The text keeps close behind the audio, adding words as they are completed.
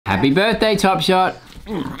Happy birthday, Top Shot.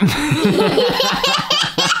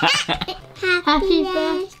 Happy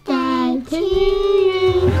birthday to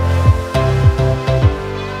you.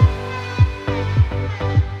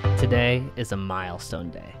 Today is a milestone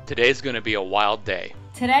day. Today's gonna be a wild day.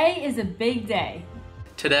 Today is a big day.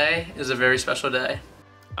 Today is a very special day.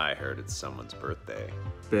 I heard it's someone's birthday.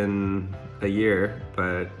 It's been a year,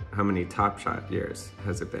 but how many Top Shot years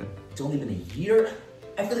has it been? It's only been a year?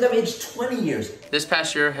 I feel like I've aged 20 years. This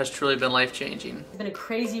past year has truly been life-changing. It's been a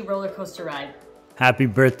crazy roller coaster ride. Happy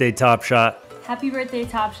birthday, Top Shot. Happy birthday,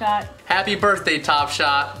 Top Shot. Happy birthday, Top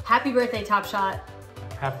Shot. Happy birthday, Top Shot.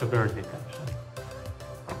 Happy birthday, Top Shot.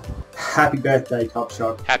 Happy birthday, Top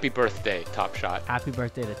Shot. Happy birthday, Top Shot. Happy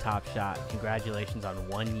birthday to Top Shot. Congratulations on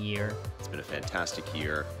 1 year. It's been a fantastic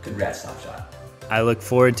year. Congrats, Top Shot. I look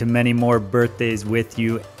forward to many more birthdays with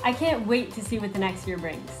you. I can't wait to see what the next year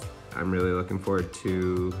brings. I'm really looking forward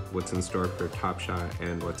to what's in store for Top Shot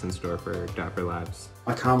and what's in store for Dapper Labs.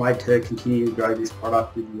 I can't wait to continue to grow this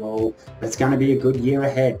product with you all. It's going to be a good year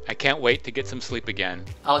ahead. I can't wait to get some sleep again.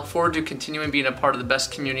 I look forward to continuing being a part of the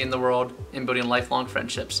best community in the world and building lifelong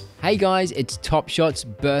friendships. Hey guys, it's Top Shot's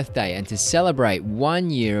birthday, and to celebrate 1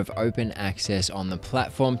 year of open access on the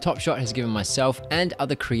platform, Top Shot has given myself and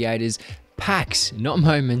other creators packs, not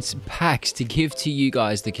moments, packs to give to you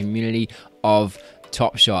guys, the community of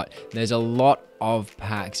Top Shot. There's a lot of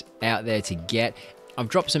packs out there to get. I've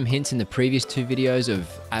dropped some hints in the previous 2 videos of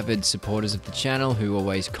avid supporters of the channel who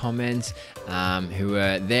always comment, who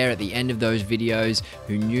are there at the end of those videos,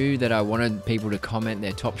 who knew that I wanted people to comment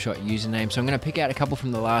their Top Shot username. So I'm going to pick out a couple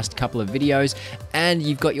from the last couple of videos, and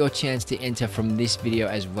you've got your chance to enter from this video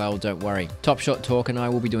as well, don't worry. Top Shot Talk and I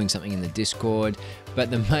will be doing something in the Discord, but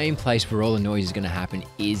the main place where all the noise is going to happen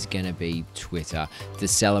is going to be Twitter to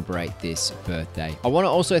celebrate this birthday. I want to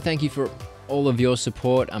also thank you for all of your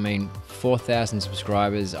support. I mean, 4,000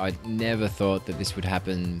 subscribers. I never thought that this would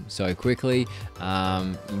happen so quickly.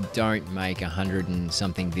 You don't make 100 and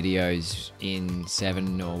something videos in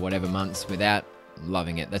 7 or whatever months without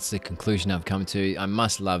loving it. That's the conclusion I've come to. I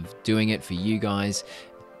must love doing it for you guys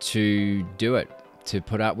to do it, to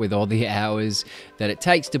put up with all the hours that it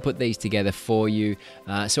takes to put these together for you.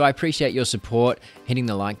 So I appreciate your support, hitting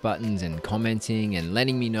the like buttons and commenting and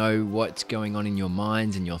letting me know what's going on in your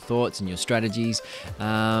minds and your thoughts and your strategies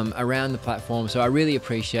around the platform. So I really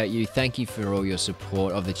appreciate you. Thank you for all your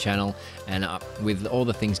support of the channel, and with all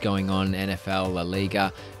the things going on, NFL, La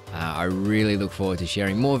Liga, I really look forward to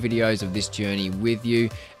sharing more videos of this journey with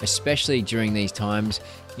you, especially during these times.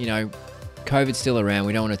 You know, COVID's still around,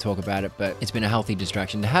 we don't want to talk about it, but it's been a healthy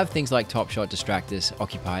distraction to have things like Top Shot distract us,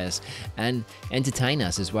 occupy us, and entertain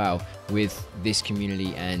us as well with this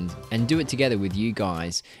community, and do it together with you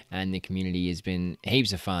guys. And the community has been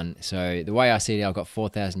heaps of fun. So the way I see it, I've got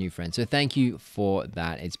 4,000 new friends. So thank you for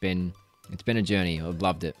that. It's been a journey. I've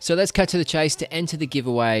loved it. So let's cut to the chase. To enter the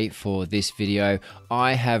giveaway for this video,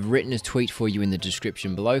 I have written a tweet for you in the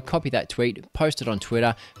description below. Copy that tweet, post it on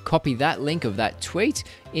Twitter, copy that link of that tweet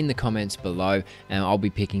in the comments below, and I'll be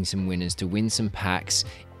picking some winners to win some packs.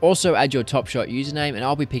 Also add your Top Shot username, and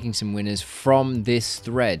I'll be picking some winners from this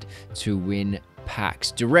thread to win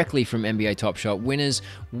packs directly from NBA Top Shot. Winners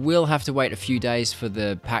will have to wait a few days for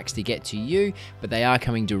the packs to get to you, but they are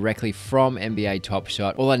coming directly from NBA Top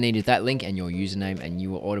Shot. All I need is that link and your username, and you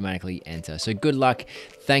will automatically enter. So good luck.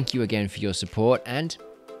 Thank you again for your support, and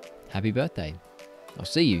happy birthday. I'll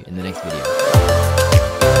see you in the next video.